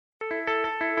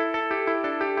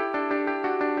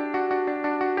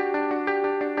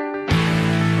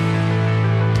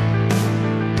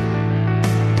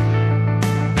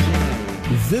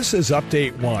This is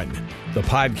Update One, the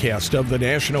podcast of the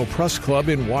National Press Club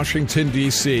in Washington,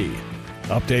 D.C.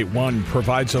 Update One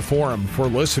provides a forum for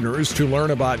listeners to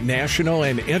learn about national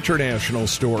and international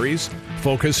stories,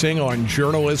 focusing on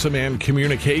journalism and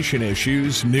communication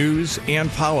issues, news, and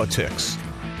politics.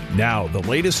 Now, the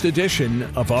latest edition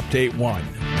of Update One.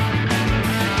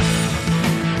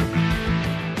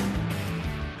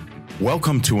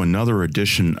 Welcome to another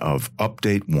edition of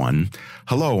Update One.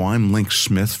 Hello, I'm Link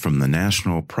Smith from the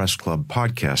National Press Club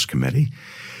Podcast Committee,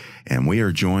 and we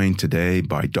are joined today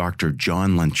by Dr.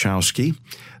 John Lenczowski,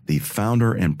 the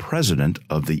founder and president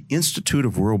of the Institute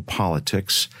of World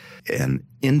Politics, an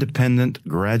independent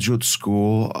graduate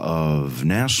school of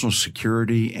national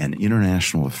security and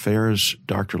international affairs.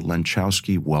 Dr.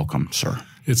 Lenczowski, welcome, sir.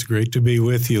 It's great to be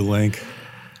with you, Link.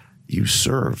 You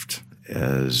served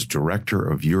as Director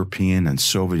of European and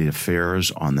Soviet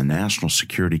Affairs on the National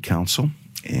Security Council,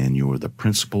 and you were the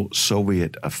Principal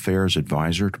Soviet Affairs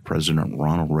Advisor to President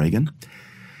Ronald Reagan.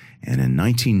 And in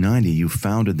 1990, you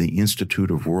founded the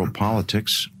Institute of World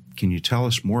Politics. Can you tell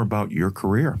us more about your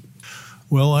career?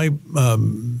 Well, I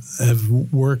have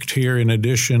worked here in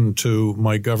addition to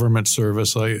my government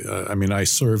service. I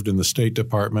served in the State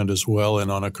Department as well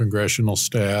and on a congressional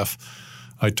staff.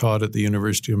 I taught at the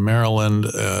University of Maryland.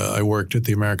 I worked at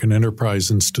the American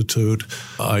Enterprise Institute.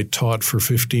 I taught for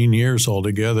 15 years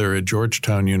altogether at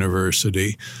Georgetown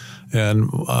University.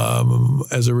 And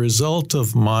as a result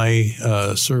of my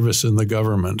service in the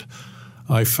government,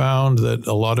 I found that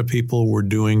a lot of people were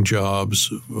doing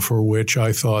jobs for which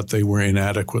I thought they were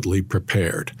inadequately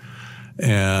prepared.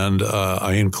 And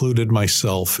I included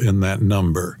myself in that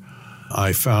number.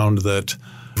 I found that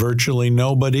virtually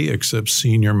nobody except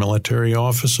senior military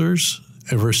officers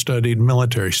ever studied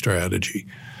military strategy.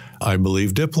 I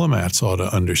believe diplomats ought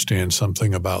to understand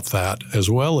something about that, as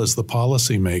well as the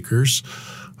policymakers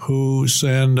who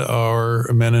send our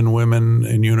men and women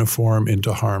in uniform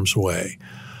into harm's way.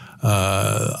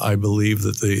 I believe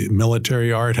that the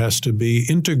military art has to be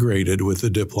integrated with the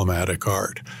diplomatic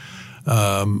art.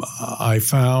 I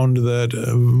found that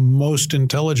most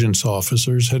intelligence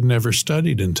officers had never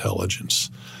studied intelligence.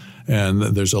 And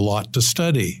there's a lot to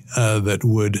study that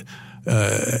would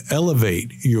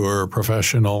elevate your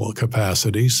professional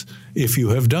capacities if you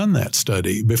have done that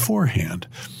study beforehand.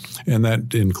 And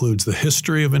that includes the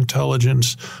history of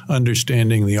intelligence,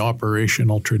 understanding the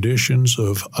operational traditions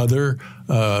of other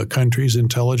countries'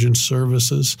 intelligence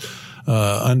services,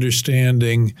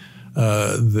 understanding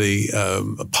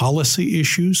the policy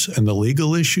issues and the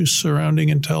legal issues surrounding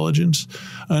intelligence,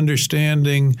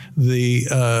 understanding the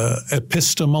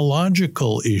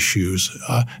epistemological issues.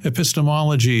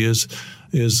 Epistemology is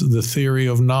the theory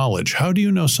of knowledge. How do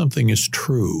you know something is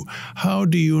true? How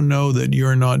do you know that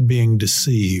you're not being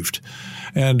deceived?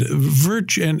 And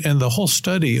the whole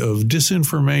study of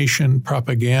disinformation,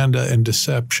 propaganda, and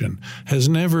deception has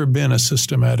never been a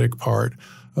systematic part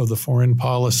of the foreign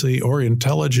policy or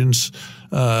intelligence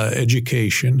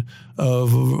education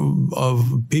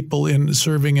of people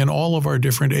serving in all of our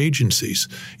different agencies.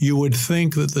 You would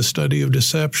think that the study of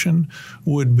deception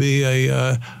would be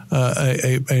a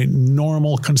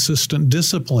normal, consistent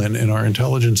discipline in our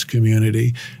intelligence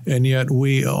community, and yet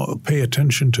we pay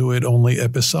attention to it only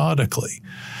episodically.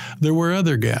 There were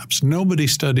other gaps. Nobody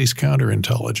studies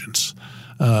counterintelligence.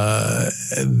 And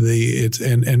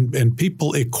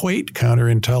people equate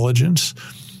counterintelligence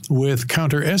with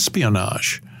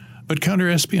counterespionage, but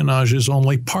counterespionage is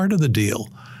only part of the deal.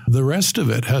 The rest of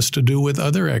it has to do with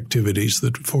other activities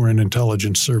that foreign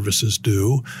intelligence services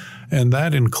do, and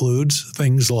that includes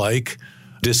things like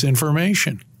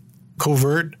disinformation,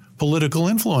 covert political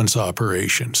influence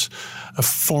operations,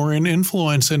 foreign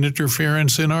influence and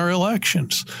interference in our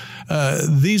elections.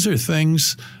 These are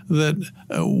things that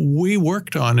we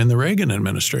worked on in the Reagan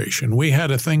administration. We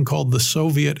had a thing called the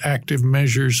Soviet Active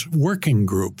Measures Working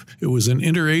Group. It was an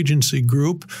interagency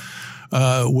group.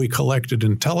 We collected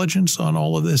intelligence on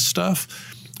all of this stuff.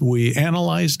 We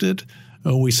analyzed it.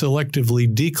 We selectively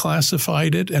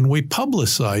declassified it, and we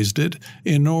publicized it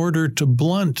in order to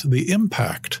blunt the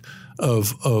impact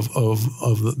of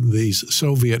these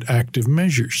Soviet active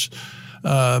measures.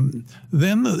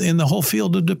 Then in the whole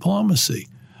field of diplomacy,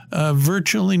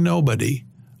 virtually nobody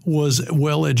was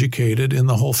well educated in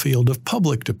the whole field of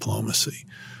public diplomacy,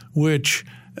 which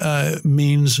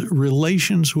means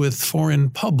relations with foreign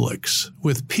publics,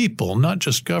 with people, not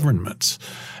just governments,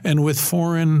 and with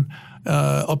foreign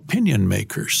opinion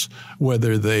makers,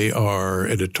 whether they are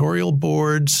editorial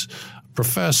boards,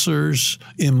 professors,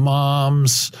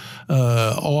 imams,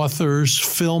 authors,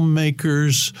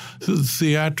 filmmakers,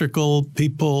 theatrical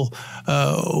people,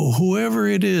 whoever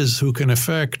it is who can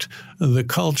affect the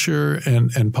culture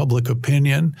and public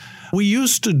opinion. We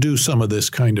used to do some of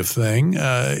this kind of thing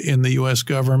in the U.S.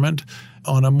 government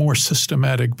on a more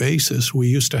systematic basis. We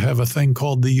used to have a thing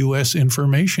called the U.S.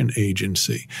 Information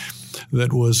Agency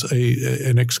that was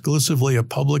an exclusively a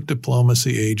public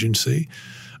diplomacy agency.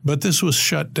 But this was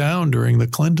shut down during the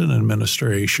Clinton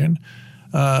administration,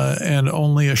 and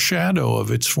only a shadow of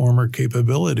its former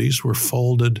capabilities were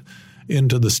folded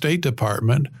into the State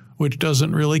Department, which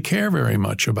doesn't really care very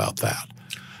much about that.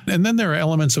 And then there are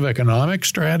elements of economic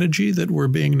strategy that were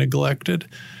being neglected.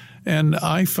 And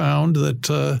I found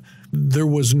that there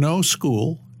was no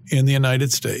school in the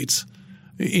United States,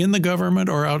 in the government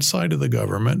or outside of the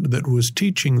government, that was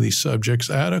teaching these subjects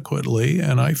adequately,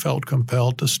 and I felt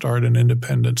compelled to start an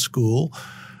independent school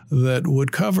that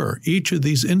would cover each of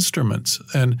these instruments.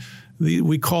 And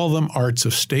we call them arts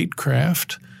of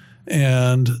statecraft,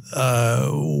 and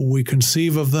we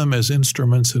conceive of them as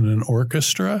instruments in an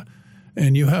orchestra.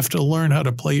 And you have to learn how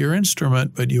to play your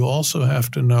instrument, but you also have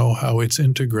to know how it's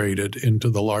integrated into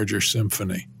the larger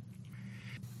symphony.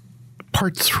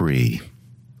 Part 3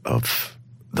 of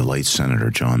the late Senator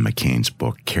John McCain's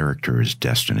book, Character is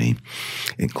Destiny,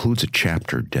 includes a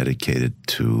chapter dedicated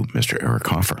to Mr. Eric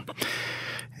Hoffer.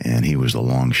 And he was the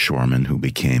longshoreman who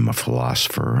became a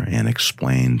philosopher and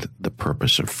explained the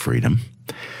purpose of freedom.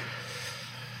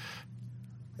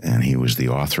 And he was the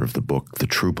author of the book, The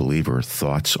True Believer,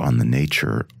 Thoughts on the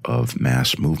Nature of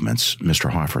Mass Movements.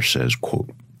 Mr. Hoffer says,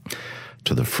 quote,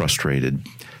 "To the frustrated,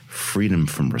 freedom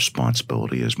from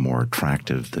responsibility is more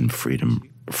attractive than freedom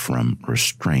from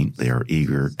restraint. They are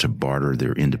eager to barter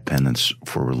their independence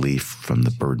for relief from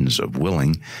the burdens of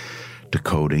willing,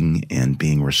 decoding, and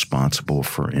being responsible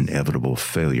for inevitable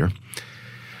failure.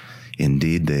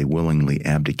 Indeed, they willingly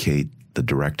abdicate the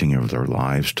directing of their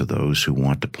lives to those who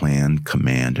want to plan,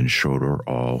 command, and shoulder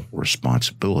all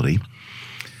responsibility."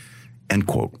 End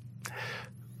quote.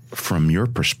 From your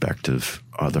perspective,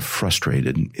 are the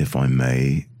frustrated, if I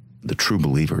may, the true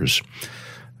believers,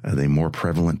 are they more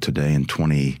prevalent today in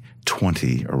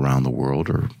 2020 around the world,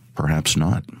 or perhaps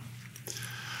not?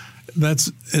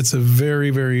 It's a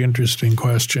very, very interesting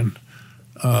question.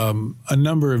 A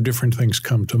number of different things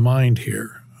come to mind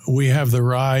here. We have the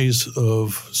rise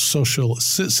of social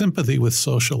sympathy with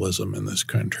socialism in this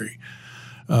country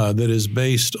that is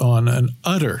based on an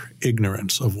utter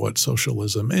ignorance of what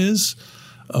socialism is,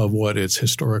 of what its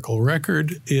historical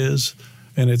record is,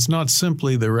 and it's not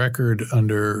simply the record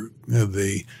under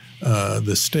the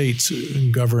states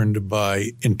governed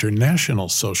by international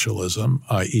socialism,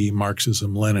 i.e.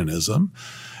 Marxism-Leninism.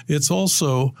 It's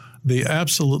also the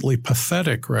absolutely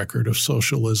pathetic record of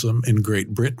socialism in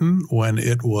Great Britain when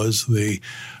it was the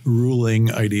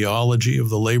ruling ideology of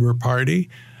the Labour Party,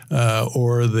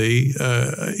 or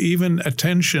the even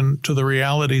attention to the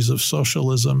realities of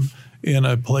socialism in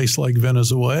a place like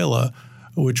Venezuela,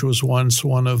 which was once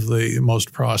one of the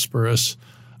most prosperous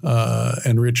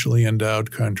and richly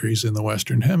endowed countries in the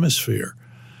Western Hemisphere.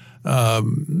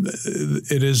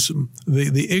 It is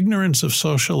the ignorance of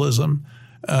socialism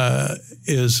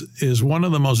is one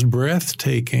of the most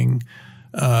breathtaking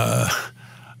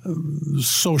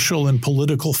social and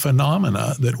political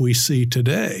phenomena that we see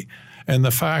today. And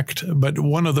but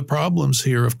one of the problems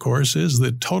here, of course, is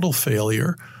the total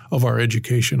failure of our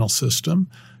educational system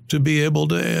to be able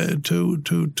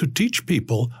to teach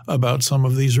people about some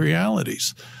of these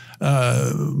realities.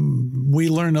 We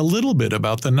learn a little bit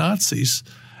about the Nazis,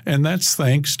 and that's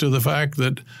thanks to the fact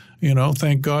that,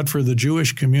 thank God for the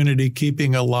Jewish community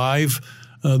keeping alive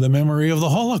the memory of the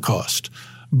Holocaust.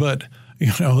 But,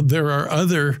 there are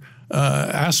other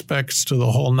aspects to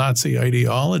the whole Nazi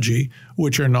ideology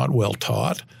which are not well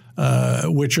taught,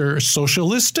 which are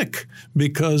socialistic,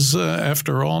 because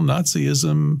after all,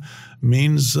 Nazism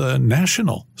means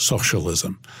national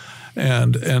socialism.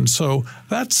 And so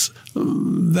that's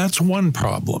one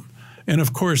problem. And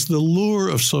of course, the lure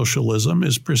of socialism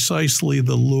is precisely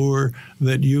the lure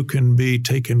that you can be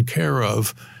taken care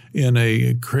of in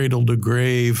a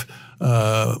cradle-to-grave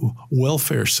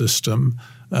welfare system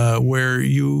where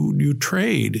you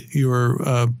trade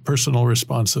your personal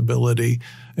responsibility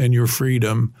and your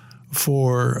freedom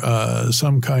for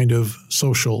some kind of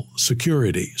social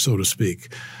security, so to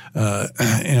speak.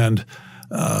 And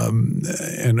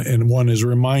one is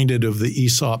reminded of the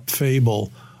Aesop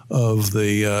fable of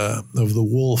the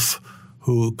wolf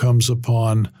who comes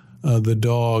upon the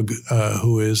dog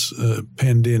who is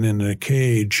penned in a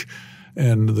cage,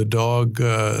 and the dog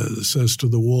says to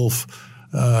the wolf,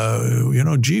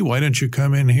 gee, why don't you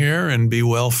come in here and be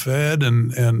well fed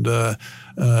and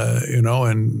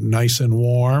nice and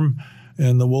warm?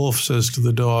 And the wolf says to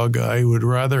the dog, I would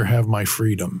rather have my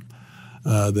freedom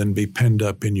than be penned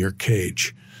up in your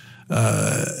cage. So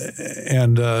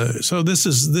this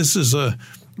is a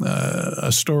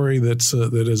story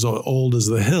that is old as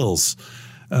the hills.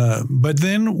 But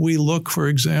then we look, for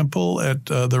example, at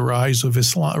the rise of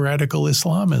radical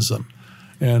Islamism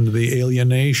and the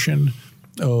alienation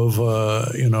of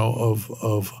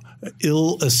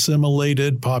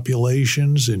ill-assimilated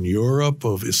populations in Europe,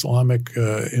 of Islamic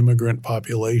immigrant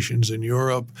populations in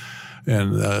Europe,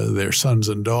 and their sons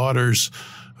and daughters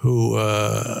who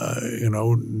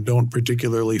don't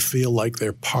particularly feel like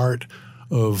they're part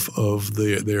of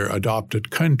their adopted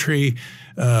country.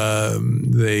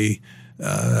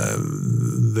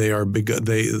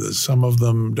 Some of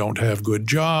them don't have good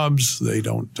jobs.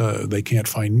 They can't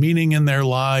find meaning in their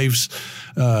lives,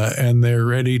 and they're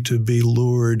ready to be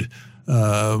lured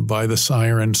by the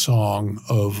siren song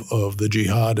of the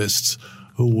jihadists,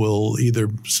 who will either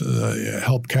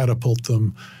help catapult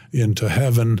them into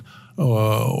heaven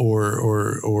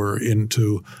or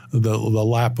into the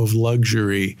lap of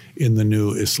luxury in the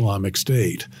new Islamic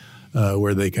State.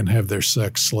 Where they can have their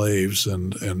sex slaves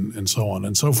and so on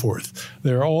and so forth.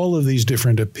 There are all of these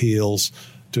different appeals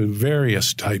to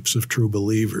various types of true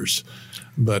believers,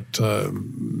 but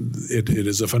it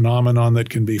is a phenomenon that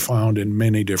can be found in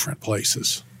many different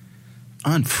places.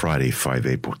 On Friday, 5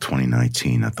 April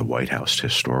 2019, at the White House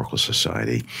Historical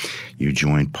Society, you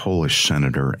joined Polish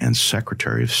Senator and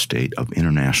Secretary of State of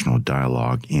International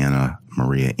Dialogue Anna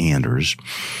Maria Anders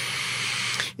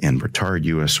and retired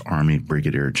U.S. Army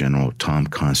Brigadier General Tom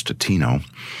Constantino,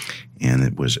 and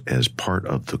it was as part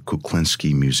of the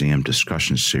Kuklinski Museum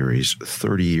discussion series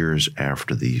 30 years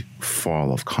after the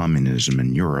fall of communism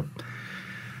in Europe.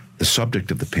 The subject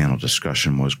of the panel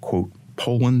discussion was, quote,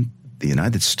 Poland, the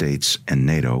United States, and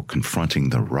NATO confronting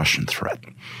the Russian threat.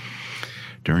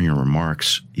 During your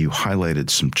remarks, you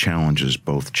highlighted some challenges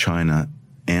both China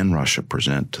and Russia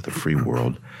present to the free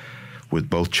world. With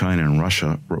both China and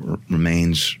Russia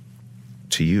remains,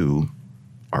 to you,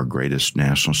 our greatest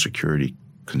national security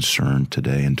concern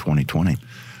today in 2020?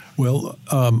 Well,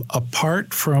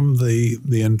 apart from the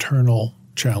internal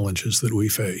challenges that we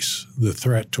face, the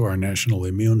threat to our national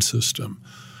immune system,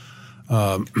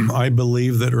 I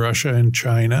believe that Russia and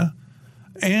China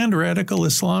and radical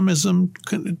Islamism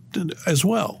as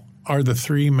well are the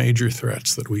three major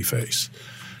threats that we face.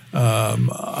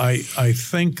 I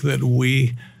think that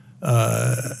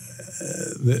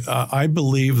I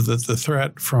believe that the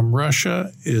threat from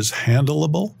Russia is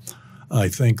handleable. I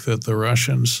think that the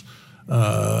Russians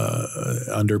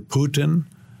under Putin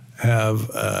have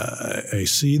a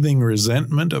seething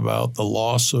resentment about the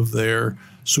loss of their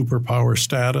superpower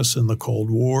status in the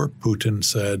Cold War. Putin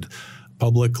said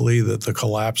publicly that the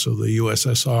collapse of the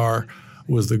USSR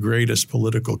was the greatest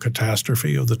political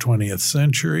catastrophe of the 20th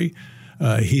century.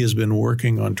 He has been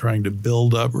working on trying to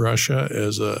build up Russia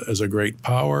as a great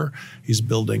power. He's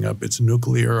building up its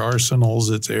nuclear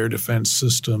arsenals, its air defense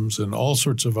systems, and all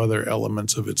sorts of other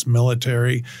elements of its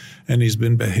military. And he's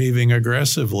been behaving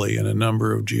aggressively in a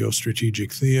number of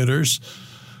geostrategic theaters.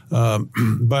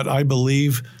 But I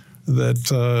believe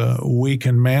that we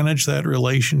can manage that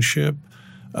relationship.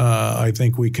 I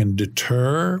think we can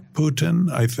deter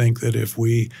Putin. I think that if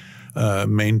we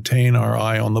maintain our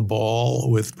eye on the ball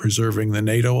with preserving the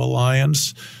NATO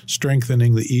alliance,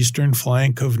 strengthening the eastern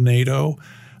flank of NATO,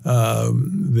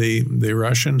 the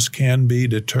Russians can be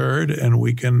deterred and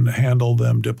we can handle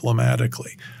them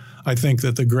diplomatically. I think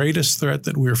that the greatest threat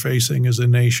that we're facing as a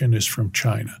nation is from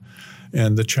China.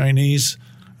 And the Chinese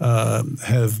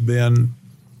have been,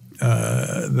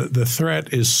 the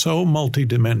threat is so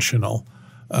multidimensional.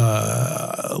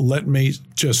 Let me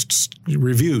just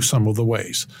review some of the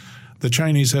ways. The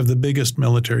Chinese have the biggest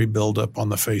military buildup on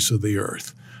the face of the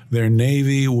earth. Their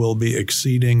navy will be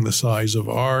exceeding the size of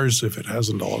ours if it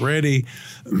hasn't already.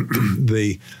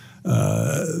 They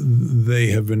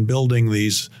have been building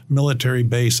these military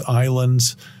base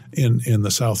islands in the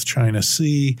South China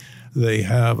Sea. They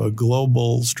have a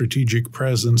global strategic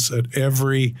presence at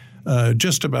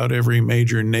just about every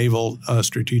major naval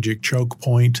strategic choke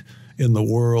point in the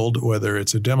world, whether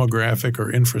it's a demographic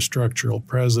or infrastructural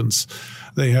presence.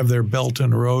 They have their Belt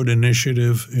and Road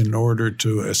Initiative in order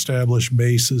to establish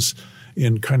bases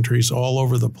in countries all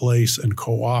over the place and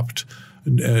co-opt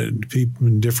people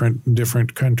in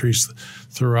different countries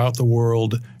throughout the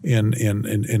world in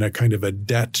a kind of a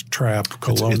debt trap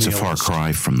colonialism. It's a far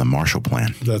cry from the Marshall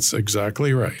Plan. That's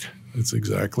exactly right. That's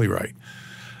exactly right.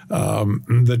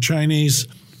 The Chinese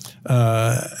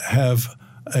have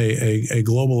a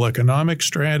global economic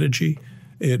strategy.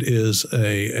 It is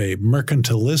a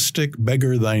mercantilistic,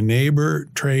 beggar thy neighbor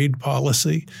trade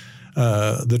policy.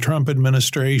 The Trump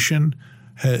administration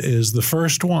is the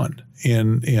first one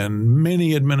in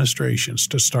many administrations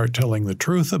to start telling the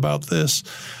truth about this,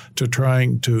 to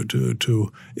trying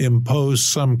to impose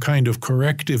some kind of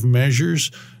corrective measures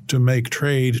to make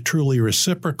trade truly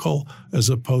reciprocal as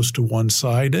opposed to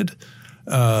one-sided.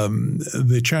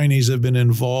 The Chinese have been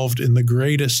involved in the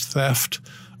greatest theft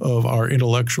of our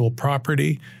intellectual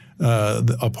property,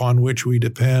 upon which we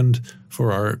depend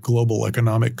for our global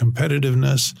economic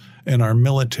competitiveness and our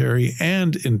military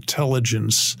and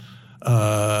intelligence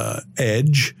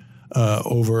edge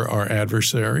over our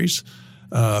adversaries.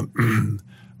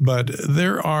 But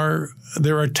there are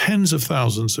tens of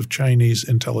thousands of Chinese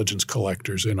intelligence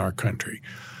collectors in our country.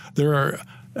 There are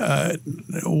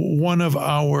one of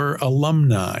our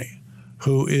alumni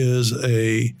who is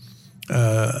a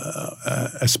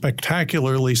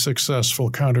spectacularly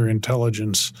successful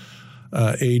counterintelligence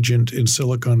agent in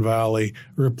Silicon Valley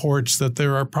reports that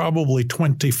there are probably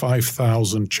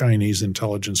 25,000 Chinese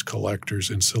intelligence collectors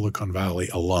in Silicon Valley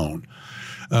alone.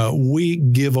 We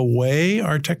give away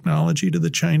our technology to the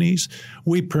Chinese.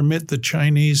 We permit the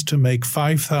Chinese to make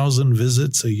 5,000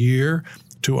 visits a year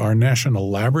to our national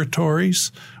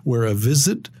laboratories, where a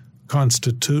visit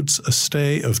constitutes a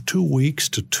stay of 2 weeks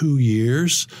to 2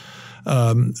 years.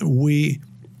 We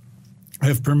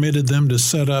have permitted them to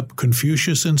set up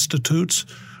Confucius Institutes,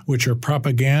 which are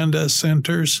propaganda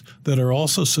centers that are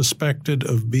also suspected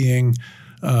of being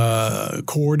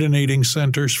coordinating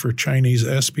centers for Chinese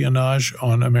espionage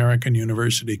on American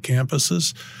university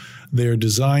campuses. They're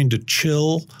designed to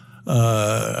chill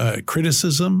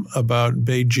criticism about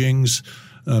Beijing's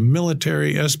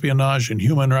military espionage and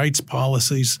human rights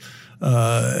policies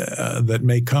that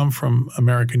may come from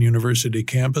American university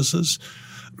campuses.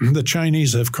 The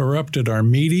Chinese have corrupted our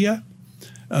media.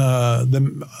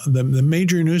 The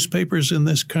major newspapers in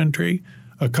this country,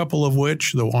 a couple of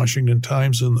which, the Washington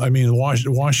Post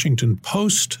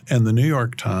and the New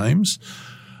York Times,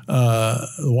 the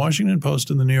Washington Post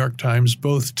and the New York Times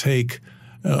both take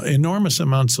enormous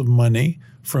amounts of money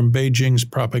from Beijing's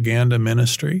propaganda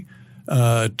ministry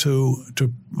to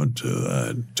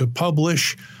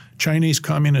publish Chinese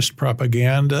communist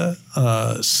propaganda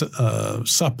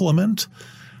supplement.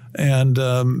 And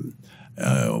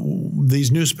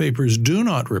these newspapers do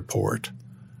not report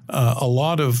a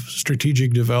lot of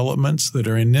strategic developments that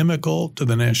are inimical to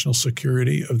the national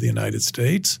security of the United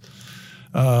States.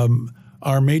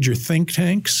 Our major think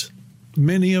tanks,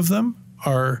 many of them,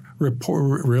 are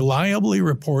reliably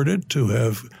reported to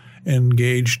have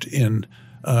engaged in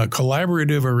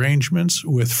collaborative arrangements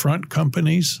with front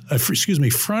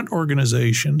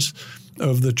organizations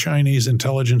of the Chinese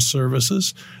intelligence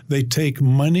services. They take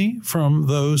money from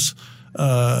those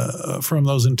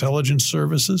intelligence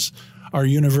services. Our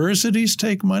universities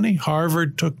take money.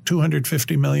 Harvard took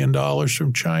 $250 million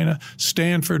from China.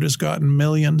 Stanford has gotten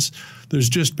millions. There's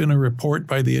just been a report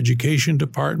by the Education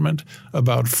Department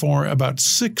about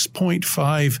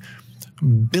 $6.5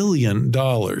 billion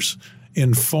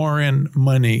in foreign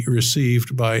money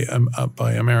received by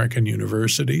American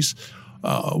universities,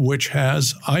 which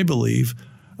has, I believe,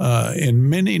 in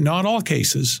many, not all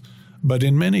cases, but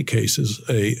in many cases,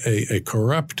 a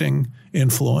corrupting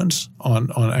influence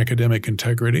on academic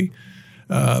integrity.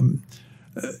 And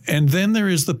then there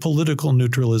is the political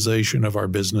neutralization of our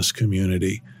business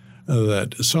community,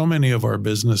 that so many of our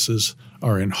businesses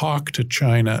are in hock to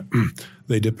China.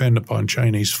 They depend upon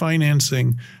Chinese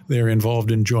financing. They're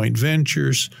involved in joint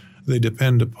ventures. They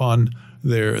depend upon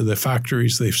the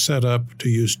factories they've set up to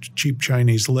use cheap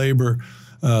Chinese labor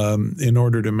in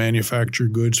order to manufacture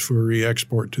goods for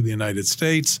re-export to the United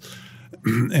States.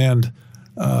 And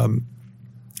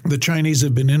the Chinese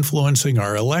have been influencing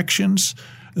our elections.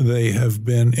 They have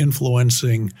been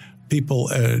influencing people,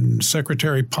 and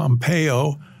Secretary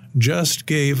Pompeo just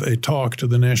gave a talk to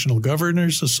the National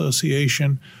Governors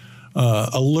Association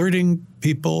alerting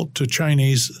people to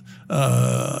Chinese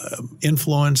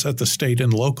influence at the state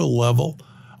and local level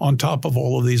on top of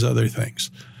all of these other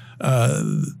things.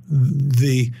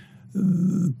 The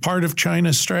part of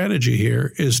China's strategy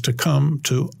here is to come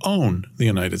to own the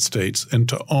United States and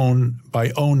to own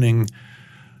by owning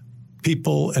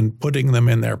people and putting them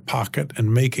in their pocket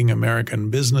and making American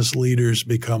business leaders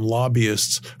become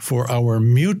lobbyists for our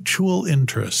mutual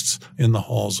interests in the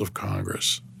halls of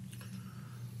Congress.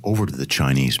 Over to the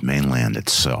Chinese mainland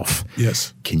itself.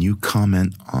 Yes. Can you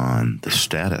comment on the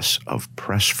status of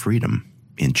press freedom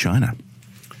in China?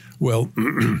 Well,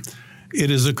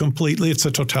 it's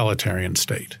a totalitarian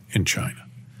state in China.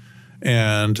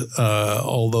 And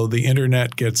although the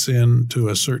internet gets into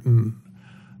a certain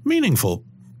meaningful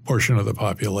portion of the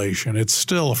population, it's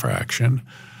still a fraction.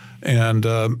 And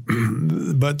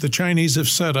but the Chinese have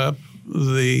set up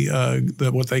the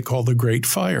what they call the Great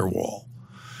Firewall,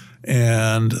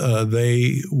 and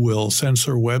they will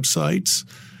censor websites.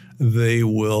 They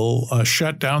will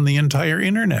shut down the entire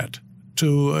internet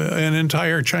to an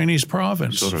entire Chinese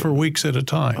province for weeks at a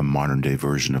time. A modern-day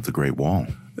version of the Great Wall.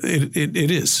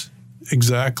 It is,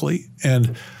 exactly.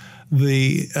 And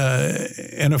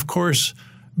and of course,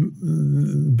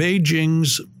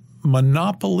 Beijing's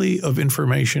monopoly of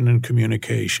information and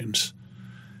communications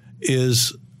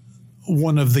is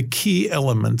one of the key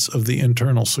elements of the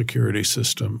internal security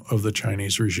system of the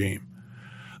Chinese regime.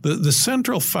 The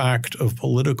central fact of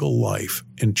political life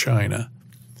in China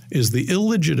is the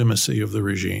illegitimacy of the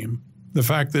regime, the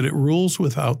fact that it rules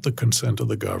without the consent of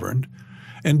the governed,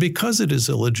 and because it is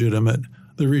illegitimate,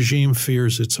 the regime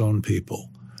fears its own people.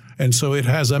 And so it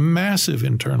has a massive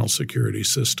internal security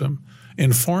system,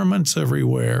 informants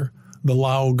everywhere, the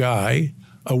Laogai,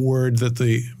 a word that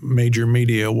the major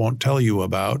media won't tell you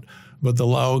about, but the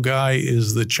Laogai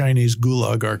is the Chinese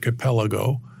Gulag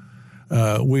archipelago.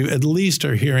 We at least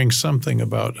are hearing something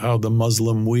about how the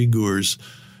Muslim Uyghurs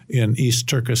in East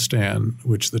Turkestan,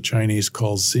 which the Chinese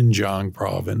call Xinjiang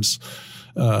province,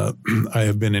 I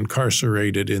have been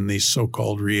incarcerated in these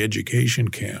so-called re-education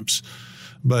camps.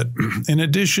 But in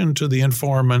addition to the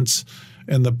informants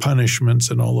and the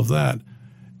punishments and all of that,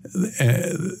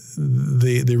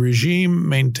 the regime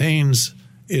maintains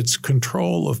its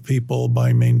control of people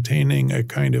by maintaining a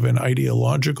kind of an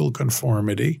ideological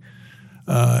conformity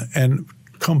and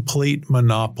complete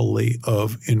monopoly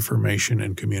of information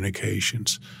and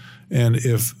communications. And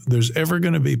if there's ever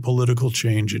going to be political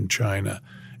change in China,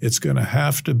 it's going to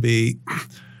have to be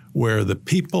where the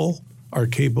people are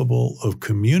capable of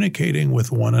communicating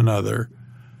with one another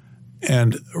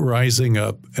and rising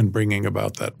up and bringing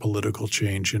about that political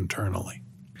change internally.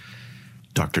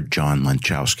 Dr. John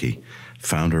Lenczowski,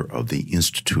 founder of the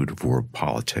Institute of World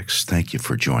Politics, thank you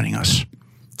for joining us.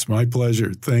 It's my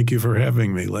pleasure. Thank you for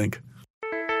having me, Link.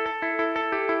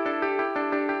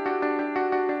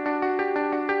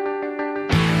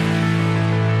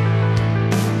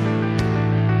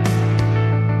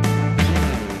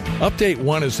 Update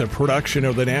One is a production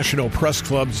of the National Press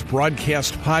Club's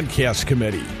Broadcast Podcast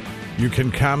Committee. You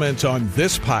can comment on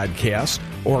this podcast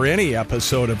or any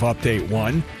episode of Update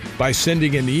One by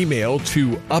sending an email to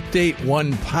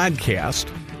updateonepodcast,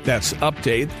 that's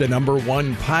update, the number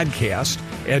one podcast,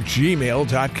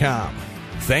 @gmail.com.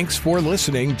 Thanks for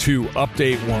listening to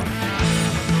Update One.